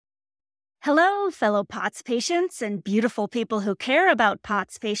Hello, fellow POTS patients and beautiful people who care about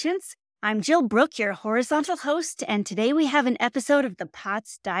POTS patients. I'm Jill Brooke, your horizontal host, and today we have an episode of the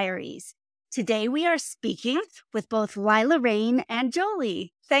POTS Diaries. Today we are speaking with both Lyla Rain and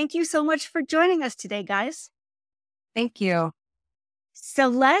Joli. Thank you so much for joining us today, guys. Thank you. So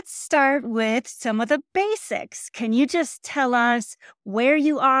let's start with some of the basics. Can you just tell us where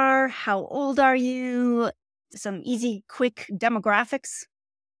you are, how old are you, some easy, quick demographics?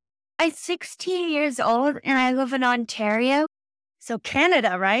 I'm 16 years old and I live in Ontario. So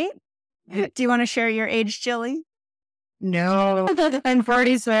Canada, right? Do you want to share your age, Joli? No, I'm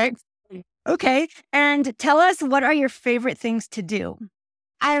 46. Okay. And tell us, what are your favorite things to do?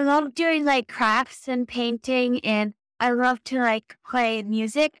 I love doing crafts and painting, and I love to play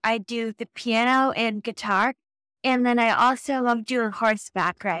music. I do the piano and guitar. And then I also love doing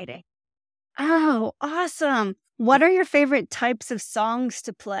horseback riding. Oh, awesome. What are your favorite types of songs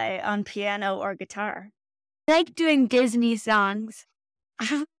to play on piano or guitar? I like doing Disney songs.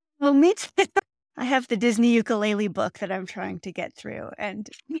 Well, me too. I have the Disney ukulele book that I'm trying to get through, and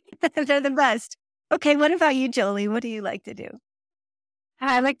they're the best. Okay, what about you, Joli? What do you like to do?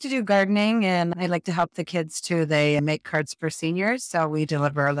 I like to do gardening, and I like to help the kids too. They make cards for seniors, so we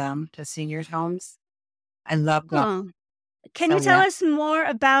deliver them to seniors' homes. I love that. Oh. Can you tell us more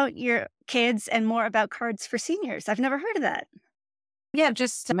about your kids and more about cards for seniors? I've never heard of that. Yeah,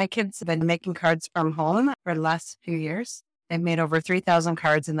 just my kids have been making cards from home for the last few years. They've made over 3,000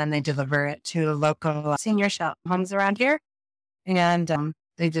 cards, and then they deliver it to local senior shop homes around here. And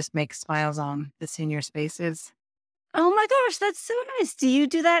they just make smiles on the senior spaces. Oh my gosh, that's so nice. Do you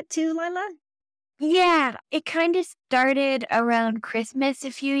do that too, Lyla? Yeah, it kind of started around Christmas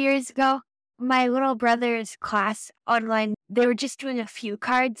a few years ago. My little brother's class online, they were just doing a few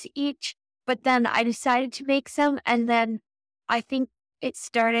cards each, but then I decided to make some, and then I think it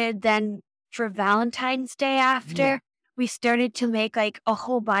started then for Valentine's Day after. Yeah. We started to make a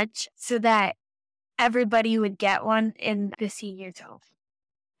whole bunch so that everybody would get one in the senior's home.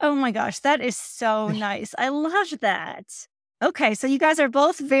 Oh my gosh, that is so nice. I love that. Okay, so you guys are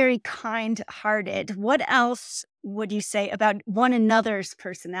both very kind-hearted. What else would you say about one another's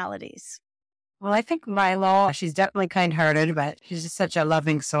personalities? Well, I think Lyla, she's definitely kind-hearted, but she's just such a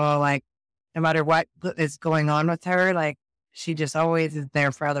loving soul. No matter what is going on with her, she just always is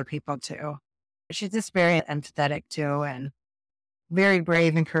there for other people too. She's just very empathetic too, and very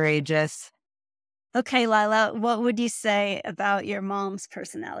brave and courageous. Okay, Lyla, what would you say about your mom's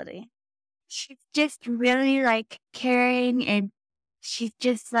personality? She's just really caring, and she's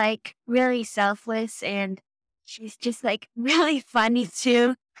just really selfless, and she's just really funny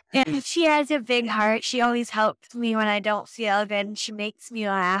too. And she has a big heart. She always helps me when I don't feel good, and she makes me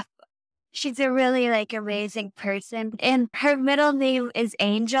laugh. She's a really amazing person. And her middle name is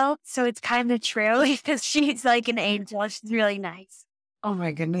Angel, so it's kind of true because she's an angel. She's really nice. Oh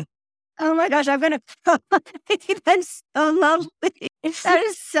my goodness. Oh my gosh, I'm going to cry. That's so lovely. That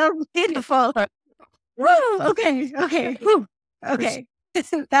is so beautiful. Woo, okay. Woo, okay.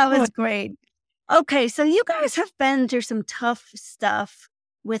 That was great. Okay, so you guys have been through some tough stuff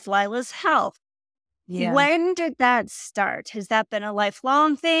with Lyla's health. Yeah. When did that start? Has that been a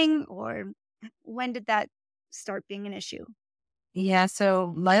lifelong thing, or when did that start being an issue? Yeah,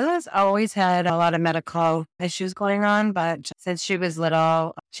 so Lyla's always had a lot of medical issues going on, but since she was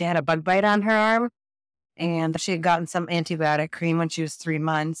little, she had a bug bite on her arm, and she had gotten some antibiotic cream when she was 3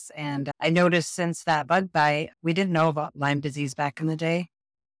 months. And I noticed since that bug bite, we didn't know about Lyme disease back in the day.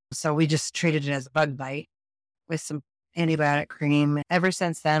 So we just treated it as a bug bite with some antibiotic cream. Ever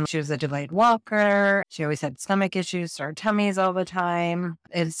since then, she was a delayed walker. She always had stomach issues, sore tummies all the time.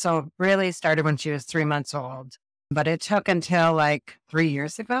 And so it really started when she was 3 months old. But it took until 3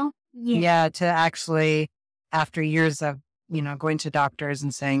 years ago. Yeah, to actually, after years of, going to doctors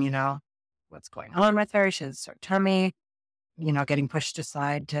and saying, what's going on with her. She has a sore tummy, getting pushed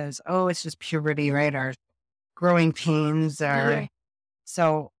aside to, it's just puberty, right? Or growing pains.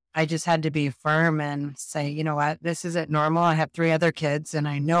 So I just had to be firm and say, you know what, this isn't normal. I have 3 other kids and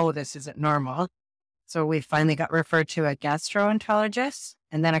I know this isn't normal. So we finally got referred to a gastroenterologist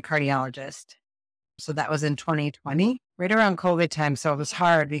and then a cardiologist. So that was in 2020, right around COVID time. So it was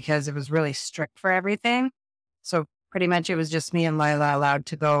hard because it was really strict for everything. So pretty much it was just me and Lyla allowed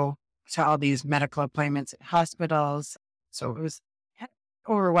to go to all these medical appointments at hospitals. So it was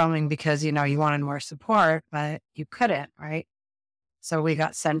overwhelming because, you wanted more support, but you couldn't, right? So we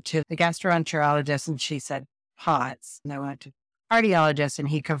got sent to the gastroenterologist and she said POTS. And I went to the cardiologist and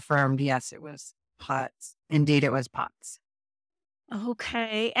he confirmed, yes, it was POTS. Indeed, it was POTS.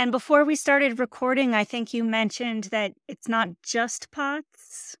 Okay. And before we started recording, I think you mentioned that it's not just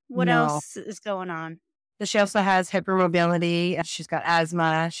POTS. What No. else is going on? So she also has hypermobility. She's got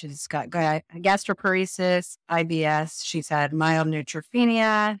asthma. She's got gastroparesis, IBS. She's had mild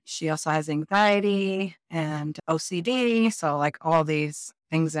neutropenia. She also has anxiety and OCD. So like all these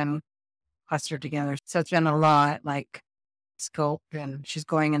things in clustered together. So it's been a lot like scope, and she's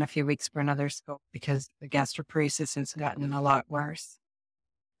going in a few weeks for another scope because the gastroparesis has gotten a lot worse.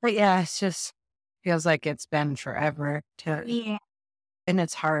 But yeah, it's just feels like it's been forever Yeah. and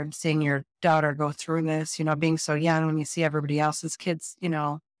it's hard seeing your daughter go through this, being so young when you see everybody else's kids,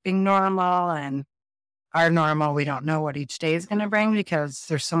 being normal and our normal. We don't know what each day is going to bring because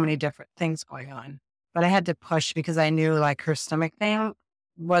there's so many different things going on. But I had to push because I knew like her stomach thing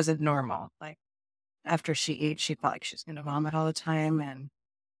wasn't normal. Like after she ate, she felt like she was going to vomit all the time. And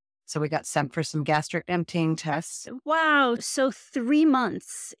so we got sent for some gastric emptying tests. Wow. So 3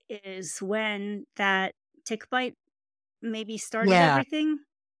 months is when that tick bite maybe started Yeah. everything?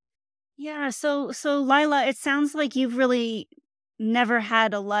 Yeah. So Lyla, it sounds like you've really never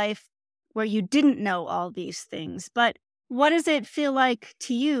had a life where you didn't know all these things. But what does it feel like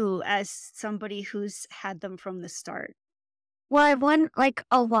to you as somebody who's had them from the start? Well, I went like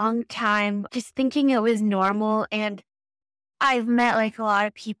a long time just thinking it was normal. And I've met like a lot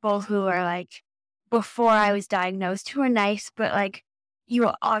of people who are like, before I was diagnosed, who are nice, but like, you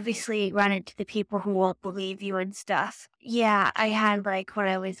will obviously run into the people who won't believe you and stuff. Yeah, I had like when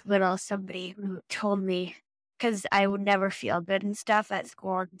I was little, somebody who told me, because I would never feel good and stuff at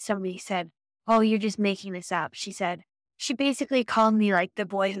school, and somebody said, "Oh, you're just making this up." She basically called me like the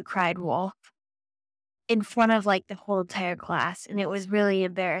boy who cried wolf in front of like the whole entire class. And it was really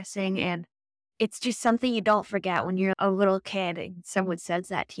embarrassing. And it's just something you don't forget when you're a little kid and someone says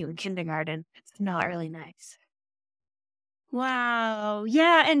that to you in kindergarten. It's not really nice. Wow.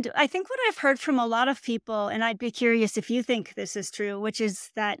 Yeah. And I think what I've heard from a lot of people, and I'd be curious if you think this is true, which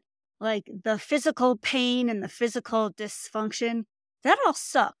is that like the physical pain and the physical dysfunction, that all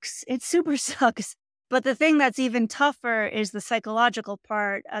sucks. It super sucks. But the thing that's even tougher is the psychological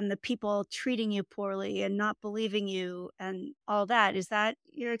part and the people treating you poorly and not believing you and all that. Is that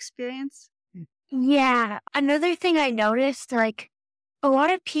your experience? Yeah. Another thing I noticed, like a lot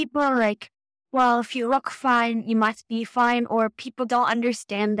of people are like, well, if you look fine, you must be fine. Or people don't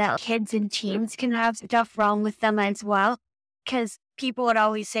understand that kids and teens can have stuff wrong with them as well. Because people would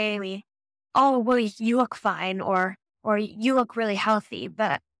always say to me, "Oh, well, you look fine," or "You look really healthy,"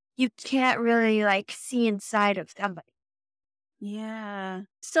 but you can't really like see inside of somebody. Yeah.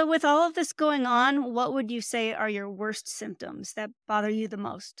 So, with all of this going on, what would you say are your worst symptoms that bother you the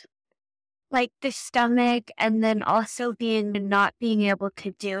most? Like the stomach, and then also not being able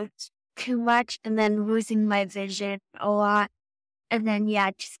to do too much, and then losing my vision a lot. And then,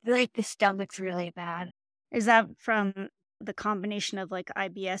 yeah, just like the stomach's really bad. Is that from the combination of like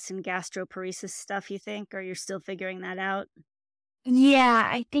IBS and gastroparesis stuff, you think, or you're still figuring that out? Yeah,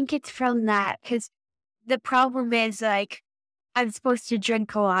 I think it's from that because the problem is like I'm supposed to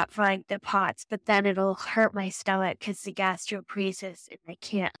drink a lot for like the POTS, but then it'll hurt my stomach because the gastroparesis and I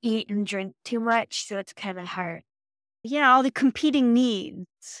can't eat and drink too much. So it's kind of hard. Yeah, all the competing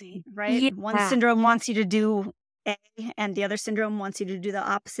needs, right? One Yeah. syndrome wants you to do A, and the other syndrome wants you to do the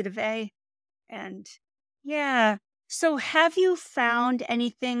opposite of A. And yeah. So, have you found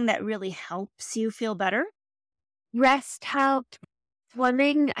anything that really helps you feel better? Rest helped.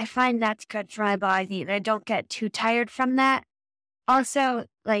 Swimming, I find that's good for my body and I don't get too tired from that. Also,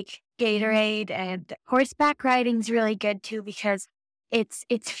 like Gatorade and horseback riding's really good too because it's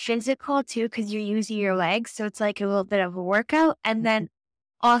physical too because you're using your legs, so it's like a little bit of a workout. And then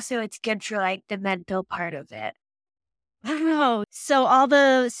also it's good for like the mental part of it. Oh, so all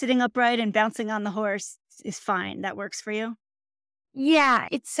the sitting upright and bouncing on the horse is fine. That works for you? Yeah,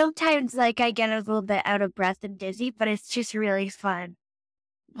 it's sometimes like I get a little bit out of breath and dizzy, but it's just really fun.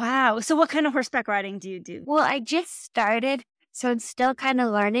 Wow. So, what kind of horseback riding do you do? Well, I just started, so I'm still kind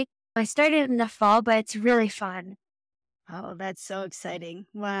of learning. I started in the fall, but it's really fun. Oh, that's so exciting.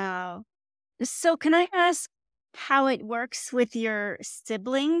 Wow. So, can I ask how it works with your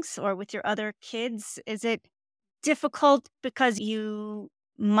siblings or with your other kids? Is it difficult because you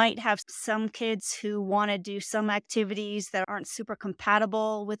might have some kids who want to do some activities that aren't super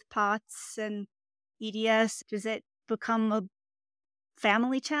compatible with POTS and EDS? Does it become a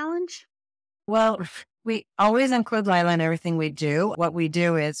family challenge? Well, we always include Lyla in everything we do. What we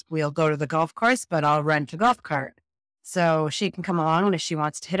do is we'll go to the golf course, but I'll rent a golf cart. So she can come along, and if she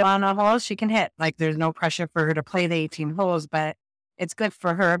wants to hit on a hole, she can hit. Like there's no pressure for her to play the 18 holes, but it's good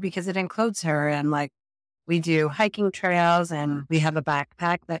for her because it includes her. And like we do hiking trails and we have a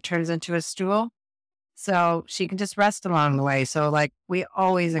backpack that turns into a stool. So she can just rest along the way. So like we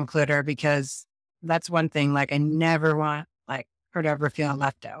always include her because that's one thing, like I never want like her to ever feel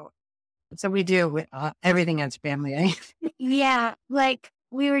left out. So we do with everything as family. Eh? Yeah, like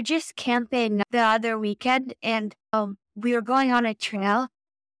we were just camping the other weekend and we were going on a trail.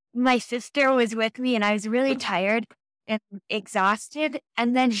 My sister was with me and I was really tired and exhausted.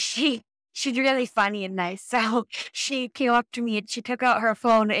 And then she's really funny and nice. So she came up to me and she took out her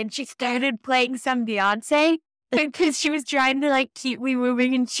phone and she started playing some Beyonce because she was trying to like keep me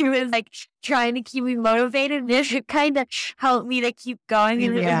moving and she was like trying to keep me motivated. And it kind of helped me to keep going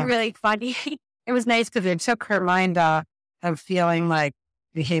and it was really funny. It was nice because it took her mind off of feeling like,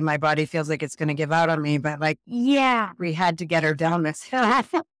 hey, my body feels like it's going to give out on me. But like, Yeah. we had to get her down this hill.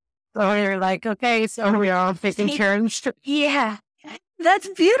 So we were like, okay, so we're all taking turns. Yeah. That's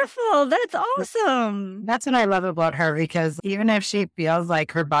beautiful. That's awesome. That's what I love about her because even if she feels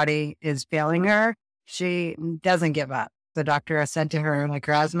like her body is failing her, she doesn't give up. The doctor has said to her, like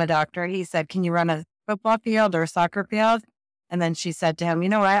her asthma doctor, he said, can you run a football field or a soccer field? And then she said to him, you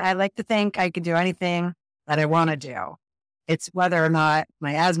know what? I like to think I can do anything that I want to do. It's whether or not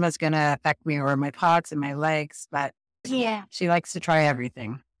my asthma is going to affect me or my POTS and my legs, but Yeah. she likes to try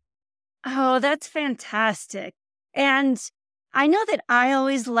everything. Oh, that's fantastic. And I know that I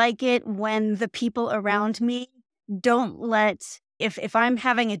always like it when the people around me don't let, if I'm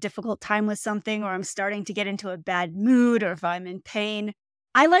having a difficult time with something or I'm starting to get into a bad mood or if I'm in pain,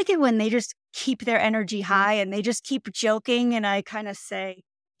 I like it when they just keep their energy high and they just keep joking. And I kind of say,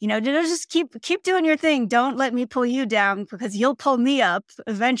 just keep doing your thing. Don't let me pull you down because you'll pull me up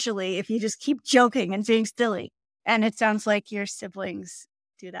eventually if you just keep joking and being silly. And it sounds like your siblings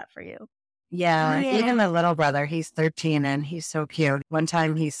do that for you. Yeah, even the little brother, he's 13 and he's so cute. One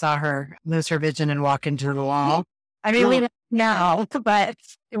time he saw her lose her vision and walk into the wall. I mean, we didn't know, but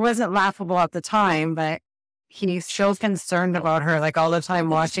it wasn't laughable at the time, but he's so concerned about her, like all the time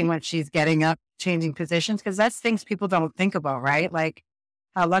watching when she's getting up, changing positions, because that's things people don't think about, right? Like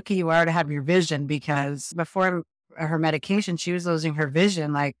how lucky you are to have your vision because before her medication, she was losing her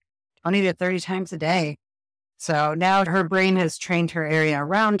vision like 20 to 30 times a day. So now her brain has trained her area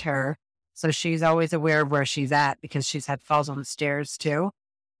around her. So she's always aware of where she's at because she's had falls on the stairs too.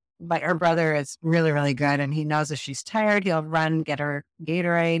 But her brother is really, really good. And he knows if she's tired, he'll run, get her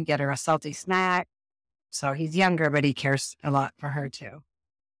Gatorade, get her a salty snack. So he's younger, but he cares a lot for her too.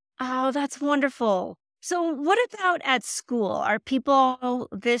 Oh, that's wonderful. So what about at school? Are people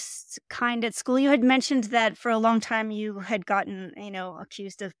this kind at school? You had mentioned that for a long time you had gotten,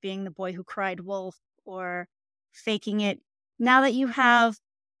 accused of being the boy who cried wolf or faking it. Now that you have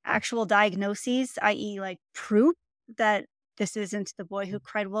actual diagnoses, i.e. like proof that this isn't the boy who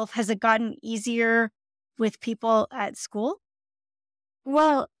cried wolf, has it gotten easier with people at school?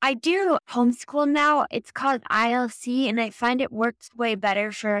 Well, I do homeschool now. It's called ILC, and I find it works way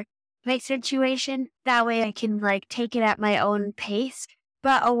better for my situation. That way I can like take it at my own pace.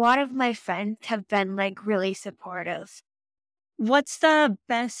 But a lot of my friends have been like really supportive. What's the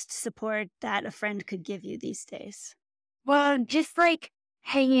best support that a friend could give you these days? Well, just like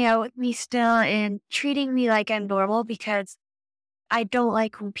hanging out with me still and treating me like I'm normal because I don't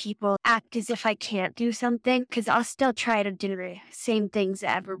like when people act as if I can't do something because I'll still try to do the same things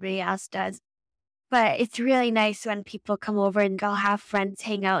that everybody else does. But it's really nice when people come over and I'll have friends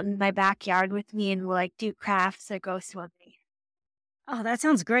hang out in my backyard with me and we'll like do crafts or go swimming. Oh, that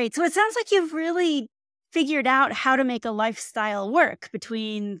sounds great. So it sounds like you've really figured out how to make a lifestyle work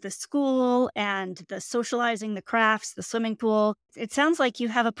between the school and the socializing, the crafts, the swimming pool. It sounds like you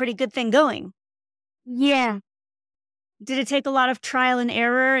have a pretty good thing going. Yeah. Did it take a lot of trial and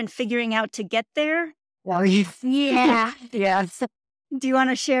error and figuring out to get there? Well, Yeah. yes. Do you want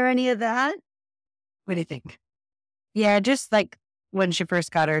to share any of that? What do you think? Yeah, just like when she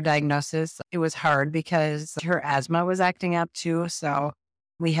first got her diagnosis, it was hard because her asthma was acting up too. So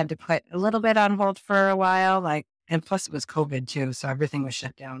we had to put a little bit on hold for a while. And plus it was COVID too. So everything was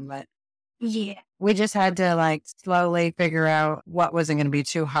shut down. But Yeah. we just had to like slowly figure out what wasn't going to be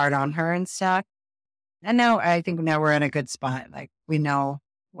too hard on her and stuff. And I think now we're in a good spot. Like we know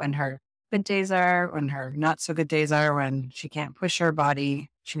when her good days are, when her not so good days are, when she can't push her body,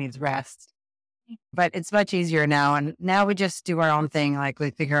 she needs rest. But it's much easier now. And now we just do our own thing. Like we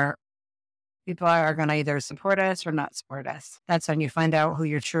figure people are going to either support us or not support us. That's when you find out who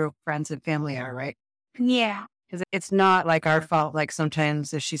your true friends and family are, right? Yeah. Because it's not like our fault. Like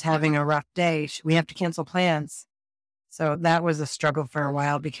sometimes if she's having a rough day, we have to cancel plans. So that was a struggle for a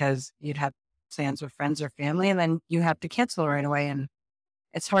while because you'd have plans with friends or family and then you have to cancel right away. And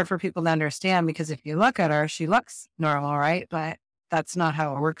it's hard for people to understand because if you look at her, she looks normal, right? But that's not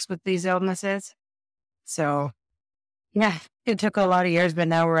how it works with these illnesses. So yeah, it took a lot of years, but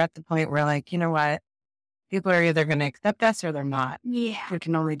now we're at the point where like, you know what? People are either going to accept us or they're not. Yeah. We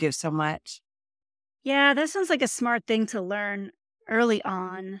can only do so much. Yeah, that sounds like a smart thing to learn early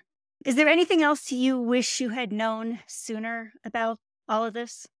on. Is there anything else you wish you had known sooner about all of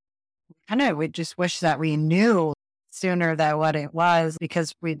this? We just wish that we knew sooner that what it was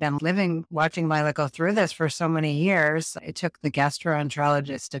because we've been watching Lyla go through this for so many years. It took the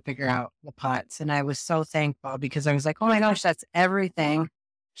gastroenterologist to figure out the POTS. And I was so thankful because I was like, oh my gosh, that's everything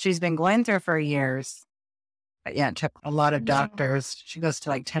she's been going through for years. But yeah, it took a lot of doctors. She goes to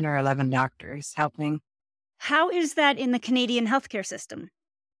like 10 or 11 doctors helping. How is that in the Canadian healthcare system?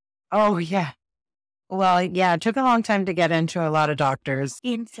 Oh, yeah. Well, yeah, it took a long time to get into a lot of doctors.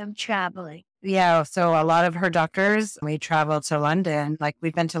 In some traveling. Yeah, so a lot of her doctors, we traveled to London. Like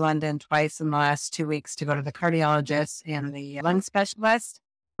we've been to London twice in the last 2 weeks to go to the cardiologist and the lung specialist.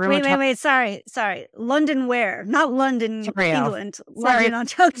 Wait. Sorry. London where? Not London, England. London,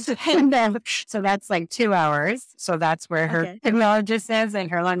 Ontario. So that's like 2 hours. So that's where her cardiologist is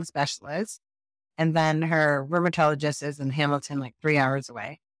and her lung specialist. And then her rheumatologist is in Hamilton, like 3 hours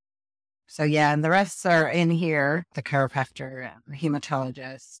away. So yeah, and the rest are in here, the chiropractor and the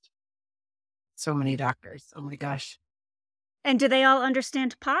hematologist. So many doctors. Oh my gosh. And do they all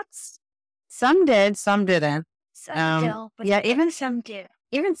understand POTS? Some did, some didn't. Some don't, but yeah, even some do.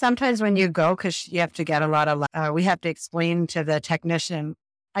 Even sometimes when you go, because you have to get a lot of, we have to explain to the technician.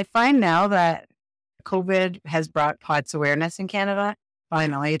 I find now that COVID has brought POTS awareness in Canada.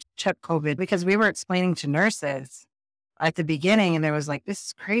 Finally, it took COVID because we were explaining to nurses at the beginning and it was like, this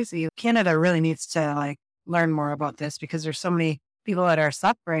is crazy. Canada really needs to like learn more about this because there's so many people that are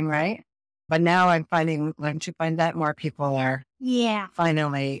suffering, right? But now I'm finding, don't you find that more people are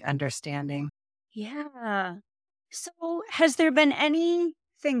finally understanding? Yeah. So has there been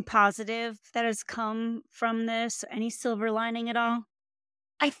anything positive that has come from this? Any silver lining at all?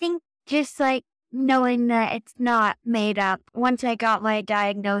 I think just like knowing that it's not made up. Once I got my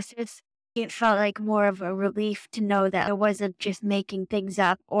diagnosis, it felt like more of a relief to know that I wasn't just making things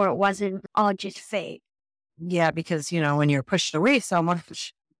up or it wasn't all just fake. Yeah, because, when you're pushed away so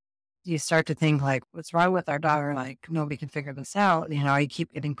much, you start to think like, what's wrong with our daughter? Like, nobody can figure this out. You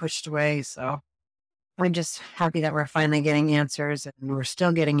keep getting pushed away. So I'm just happy that we're finally getting answers and we're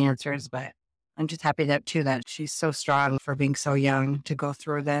still getting answers. But I'm just happy that she's so strong for being so young to go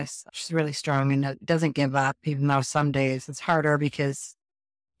through this. She's really strong and doesn't give up, even though some days it's harder because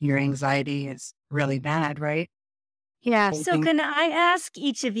your anxiety is really bad, right? Yeah. So can I ask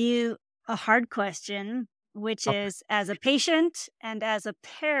each of you a hard question, which is, as a patient and as a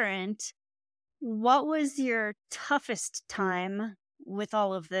parent, what was your toughest time with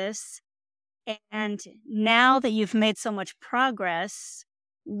all of this? And now that you've made so much progress,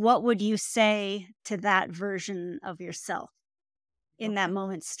 what would you say to that version of yourself in that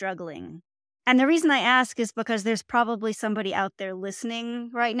moment struggling? And the reason I ask is because there's probably somebody out there listening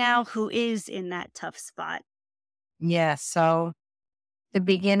right now who is in that tough spot. Yeah, so the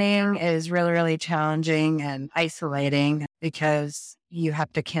beginning is really, really challenging and isolating because you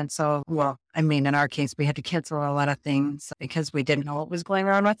have to cancel. Well, in our case, we had to cancel a lot of things because we didn't know what was going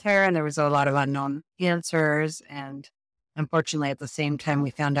on with her. And there was a lot of unknown answers. And unfortunately, at the same time, we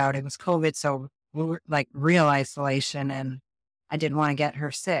found out it was COVID. So we were like real isolation and I didn't want to get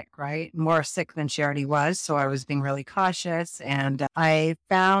her sick, right? More sick than she already was. So I was being really cautious. And I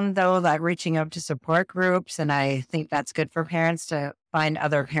found, though, that reaching out to support groups, and I think that's good for parents to find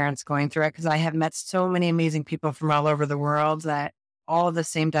other parents going through it, because I have met so many amazing people from all over the world that all the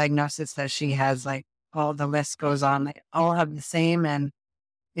same diagnosis that she has, like all the list goes on, they all have the same. And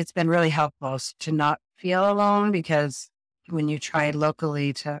it's been really helpful to not feel alone, because when you try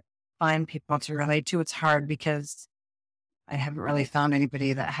locally to find people to relate to, it's hard because I haven't really found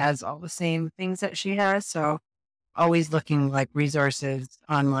anybody that has all the same things that she has. So always looking like resources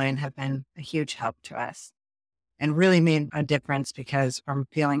online have been a huge help to us and really made a difference, because from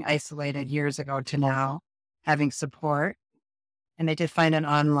feeling isolated years ago to now having support. And I did find an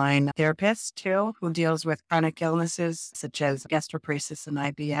online therapist too, who deals with chronic illnesses such as gastroparesis and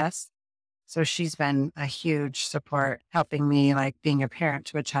IBS. So she's been a huge support, helping me like being a parent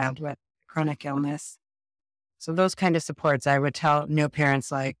to a child with chronic illness. So those kind of supports, I would tell new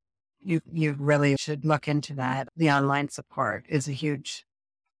parents, like, you really should look into that. The online support is a huge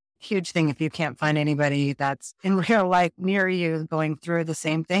thing if you can't find anybody that's in real life near you going through the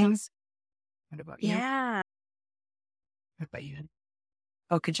same things. What about you? Yeah. What about you?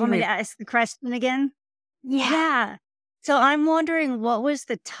 Oh, could you Want me to ask the question again? Yeah. So I'm wondering, what was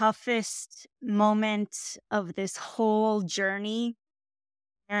the toughest moment of this whole journey?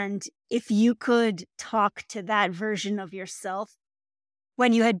 And if you could talk to that version of yourself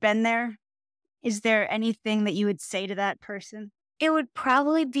when you had been there, is there anything that you would say to that person? It would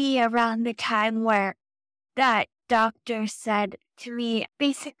probably be around the time where that doctor said to me,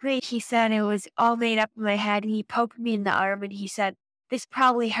 basically, he said it was all made up in my head. And he poked me in the arm and he said, "This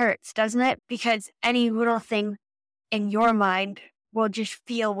probably hurts, doesn't it? Because any little thing in your mind will just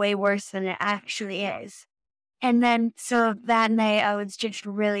feel way worse than it actually is." And then, so that night I was just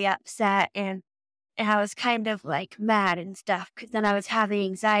really upset and I was kind of like mad and stuff because then I was having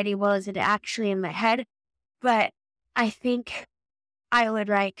anxiety. Well, is it actually in my head? But I think I would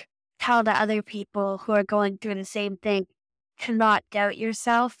like tell the other people who are going through the same thing to not doubt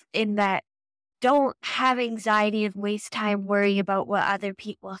yourself, in that don't have anxiety and waste time worrying about what other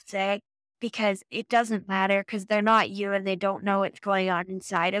people say, because it doesn't matter because they're not you and they don't know what's going on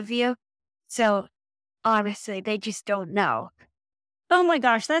inside of you. So honestly, they just don't know. Oh my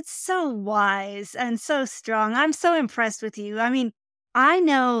gosh, that's so wise and so strong. I'm so impressed with you. I mean, I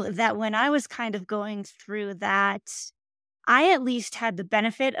know that when I was kind of going through that, I at least had the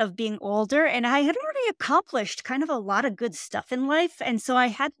benefit of being older and I had already accomplished kind of a lot of good stuff in life. And so I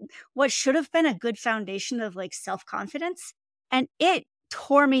had what should have been a good foundation of like self confidence. And it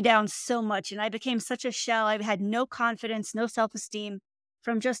tore me down so much. And I became such a shell. I had no confidence, no self esteem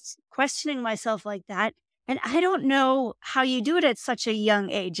from just questioning myself like that. And I don't know how you do it at such a young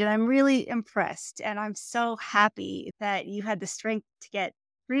age. And I'm really impressed. And I'm so happy that you had the strength to get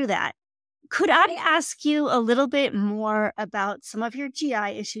through that. Could I ask you a little bit more about some of your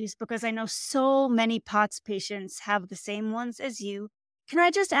GI issues? Because I know so many POTS patients have the same ones as you. Can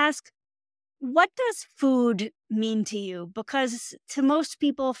I just ask, what does food mean to you? Because to most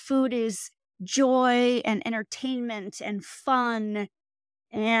people, food is joy and entertainment and fun.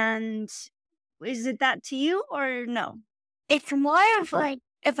 And is it that to you or no? It's more of like,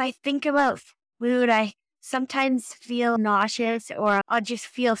 if I think about food, I sometimes feel nauseous or I'll just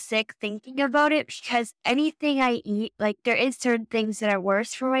feel sick thinking about it, because anything I eat, like there is certain things that are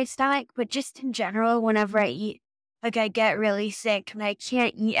worse for my stomach, but just in general, whenever I eat, like I get really sick and I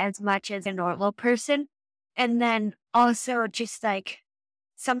can't eat as much as a normal person. And then also just like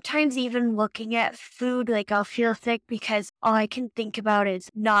sometimes even looking at food, like I'll feel sick because all I can think about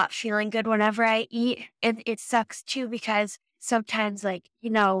is not feeling good whenever I eat. And it sucks too because sometimes, like,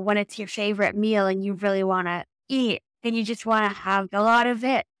 when it's your favorite meal and you really want to eat and you just want to have a lot of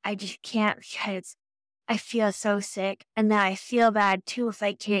it, I just can't because I feel so sick. And then I feel bad too if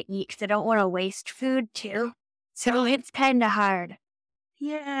I can't eat because I don't want to waste food too. So it's kind of hard.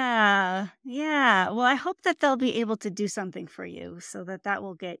 Yeah. Yeah. Well, I hope that they'll be able to do something for you so that that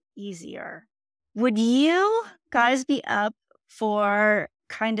will get easier. Would you guys be up for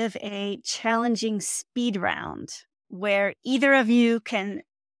kind of a challenging speed round where either of you can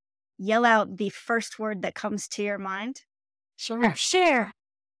yell out the first word that comes to your mind? Sure.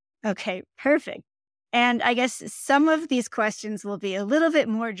 Okay, perfect. And I guess some of these questions will be a little bit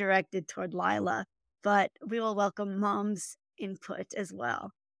more directed toward Lyla, but we will welcome Mom's input as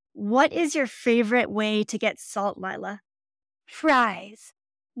well. What is your favorite way to get salt, Lyla? Fries.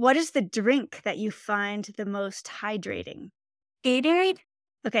 What is the drink that you find the most hydrating? Gatorade?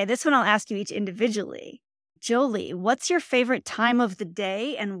 Okay, this one I'll ask you each individually. Joli, what's your favorite time of the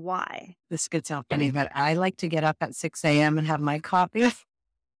day and why? This could sound funny, but I like to get up at 6 a.m. and have my coffee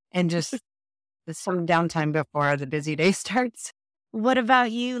and just there's some downtime before the busy day starts. What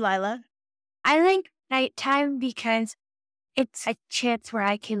about you, Lyla? I like nighttime because it's a chance where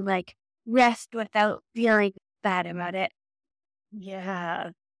I can like rest without feeling bad about it.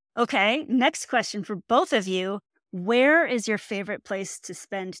 Yeah. Okay, next question for both of you. Where is your favorite place to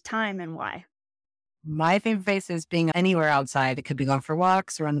spend time and why? My favorite place is being anywhere outside. It could be going for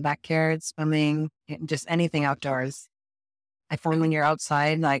walks, around the backyard, swimming, just anything outdoors. I find when you're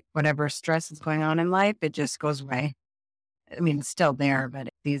outside, like whatever stress is going on in life, it just goes away. I mean, it's still there, but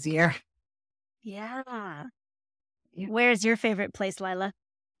it's easier. Yeah. Where's your favorite place, Lyla?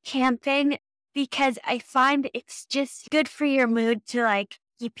 Camping, because I find it's just good for your mood to like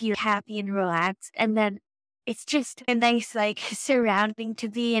keep you happy and relaxed. And then it's just a nice like surrounding to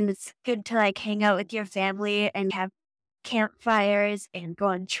be, and it's good to like hang out with your family and have campfires and go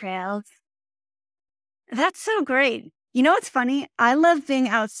on trails. That's so great. You know what's funny? I love being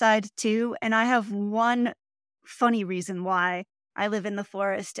outside too, and I have one funny reason why. I live in the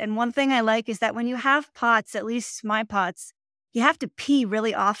forest, and one thing I like is that when you have pots, at least my pots, you have to pee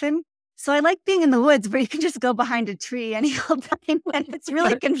really often. So I like being in the woods where you can just go behind a tree any old time, and it's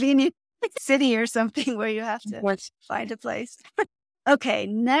really convenient. city or something where you have to find a place. Okay,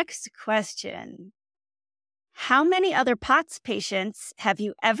 next question. How many other POTS patients have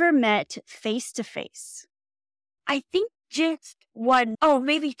you ever met face to face? I think just one. Oh,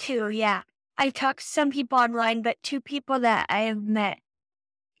 maybe two. Yeah. I've talked to some people online, but two people that I have met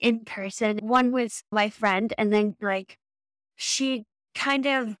in person. One was my friend, and then she kind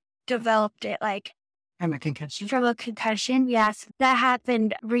of developed it I'm a concussion. from a concussion. Yes, that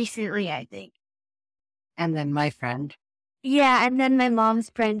happened recently, I think. And then my friend. Yeah, and then my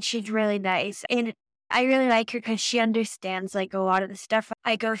mom's friend, she's really nice. And I really like her because she understands a lot of the stuff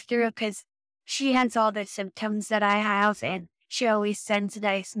I go through because she has all the symptoms that I have. And she always sends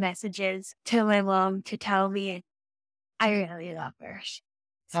nice messages to my mom to tell me. And I really love her.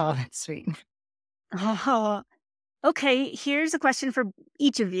 Oh, that's sweet. Oh, okay. Here's a question for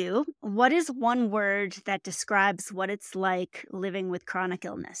each of you. What is one word that describes what it's like living with chronic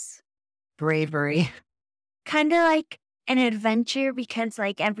illness? Bravery. Kind of like an adventure because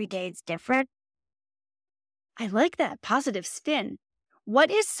every day is different. I like that positive spin.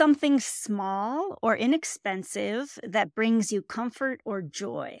 What is something small or inexpensive that brings you comfort or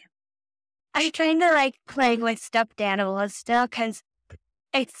joy? I kind of like playing with stuffed animals still because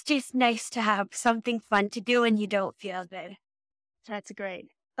it's just nice to have something fun to do when you don't feel good. That's great.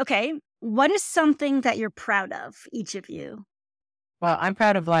 Okay. What is something that you're proud of, each of you? Well, I'm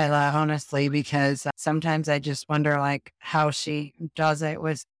proud of Lyla, honestly, because sometimes I just wonder how she does it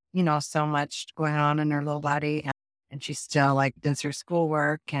with, so much going on in her little body. And she still does her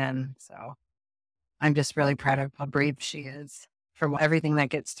schoolwork. And so I'm just really proud of how brave she is for everything that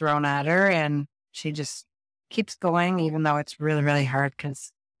gets thrown at her. And she just keeps going, even though it's really, really hard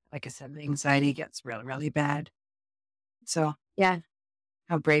because, like I said, the anxiety gets really, really bad. So, yeah,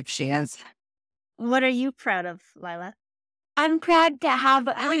 how brave she is. What are you proud of, Lyla? I'm proud to have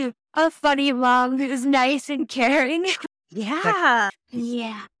a funny mom who's nice and caring. Yeah.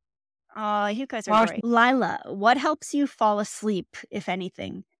 Yeah. Oh, you guys are great. Lyla, what helps you fall asleep, if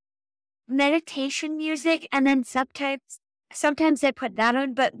anything? Meditation music, and then sometimes I put that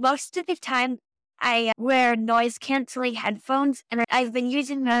on, but most of the time I wear noise canceling headphones, and I've been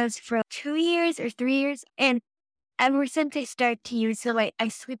using those for 2 years or 3 years, and ever since I started to use them, I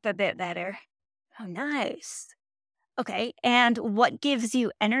sleep a bit better. Oh, nice. Okay, and what gives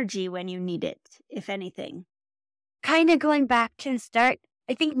you energy when you need it, if anything? Kind of going back to the start,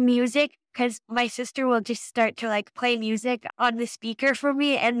 I think music, because my sister will just start to play music on the speaker for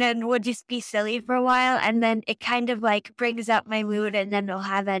me, and then we'll just be silly for a while, and then it kind of brings up my mood, and then I'll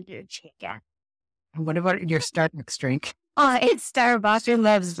have energy again. What about your Starbucks drink? Oh, it's Starbucks. She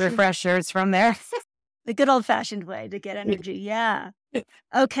loves refreshers from there. The good old-fashioned way to get energy, yeah.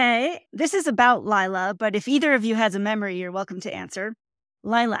 Okay, this is about Lyla, but if either of you has a memory, you're welcome to answer.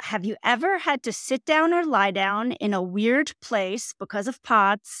 Lyla, have you ever had to sit down or lie down in a weird place because of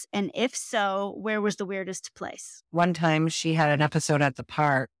POTS? And if so, where was the weirdest place? One time she had an episode at the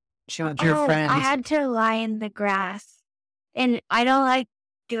park. She went with her friends. I had to lie in the grass. And I don't like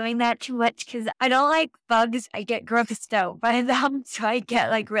doing that too much because I don't like bugs. I get grossed out by them, so I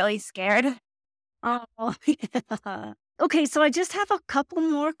get really scared. Oh, yeah. Okay, so I just have a couple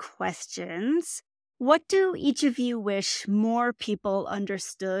more questions. What do each of you wish more people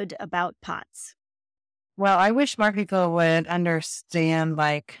understood about POTS? Well, I wish more people would understand,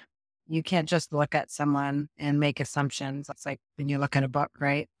 you can't just look at someone and make assumptions. It's like when you look at a book,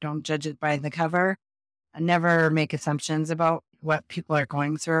 right? Don't judge it by the cover. Never make assumptions about what people are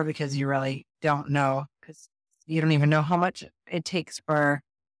going through because you really don't know, because you don't even know how much it takes for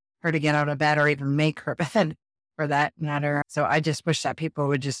her to get out of bed or even make her bed for that matter. So I just wish that people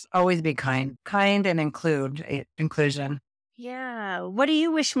would just always be kind and inclusion. Yeah. What do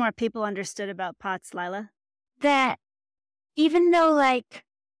you wish more people understood about POTS, Lyla? That even though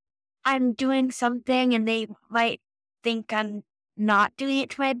I'm doing something and they might think I'm not doing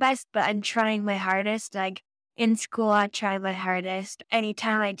it to my best, but I'm trying my hardest. In school, I try my hardest.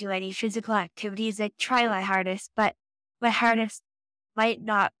 Anytime I do any physical activities, I try my hardest, but my hardest might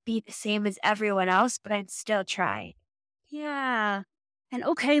not be the same as everyone else, but I'm still trying. Yeah. And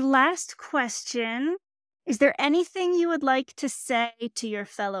okay, last question. Is there anything you would like to say to your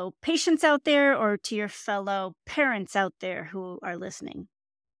fellow patients out there or to your fellow parents out there who are listening?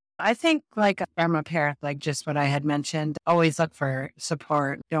 I think I'm a parent, just what I had mentioned, always look for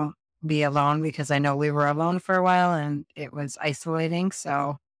support. Don't be alone, because I know we were alone for a while and it was isolating.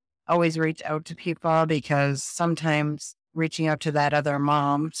 So always reach out to people, because sometimes reaching out to that other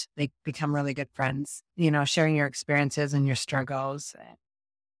moms, they become really good friends, sharing your experiences and your struggles.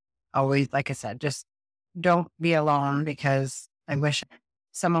 Always, like I said, just don't be alone, because I wish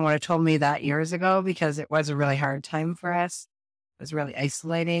someone would have told me that years ago, because it was a really hard time for us. It was really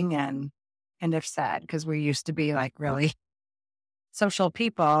isolating and kind of sad, because we used to be like really social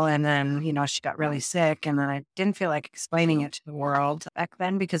people. And then, she got really sick, and then I didn't feel like explaining it to the world back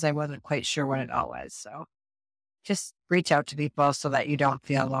then, because I wasn't quite sure what it all was. So just reach out to people so that you don't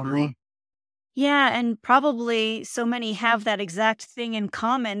feel lonely. Yeah, and probably so many have that exact thing in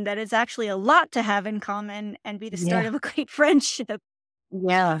common that it's actually a lot to have in common and be the start of a great friendship.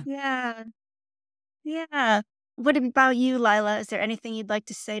 Yeah. Yeah. Yeah. What about you, Lyla? Is there anything you'd like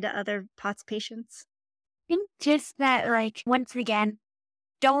to say to other POTS patients? I think just that, like, once again,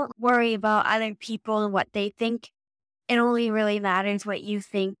 don't worry about other people and what they think. It only really matters what you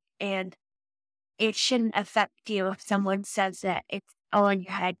think, and it shouldn't affect you if someone says that it's all in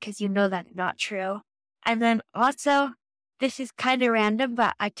your head, because you know that's not true. And then also, this is kind of random,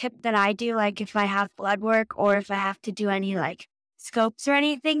 but a tip that I do, like if I have blood work or if I have to do any like scopes or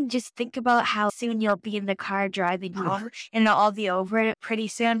anything, just think about how soon you'll be in the car driving home, and it'll all be over it pretty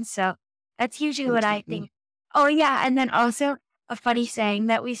soon. So that's usually what I think. Oh yeah, and then also a funny saying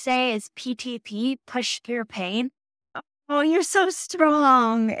that we say is PTP, push through pain. Oh, you're so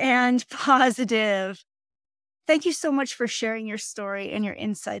strong and positive. Thank you so much for sharing your story and your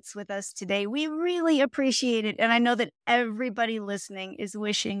insights with us today. We really appreciate it. And I know that everybody listening is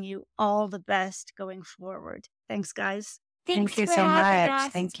wishing you all the best going forward. Thanks, guys. Thanks Thank you for so having much.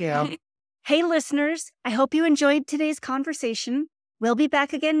 us. Thank you. Hey, listeners, I hope you enjoyed today's conversation. We'll be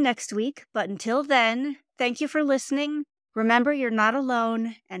back again next week. But until then, thank you for listening. Remember, you're not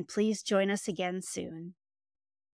alone, and please join us again soon.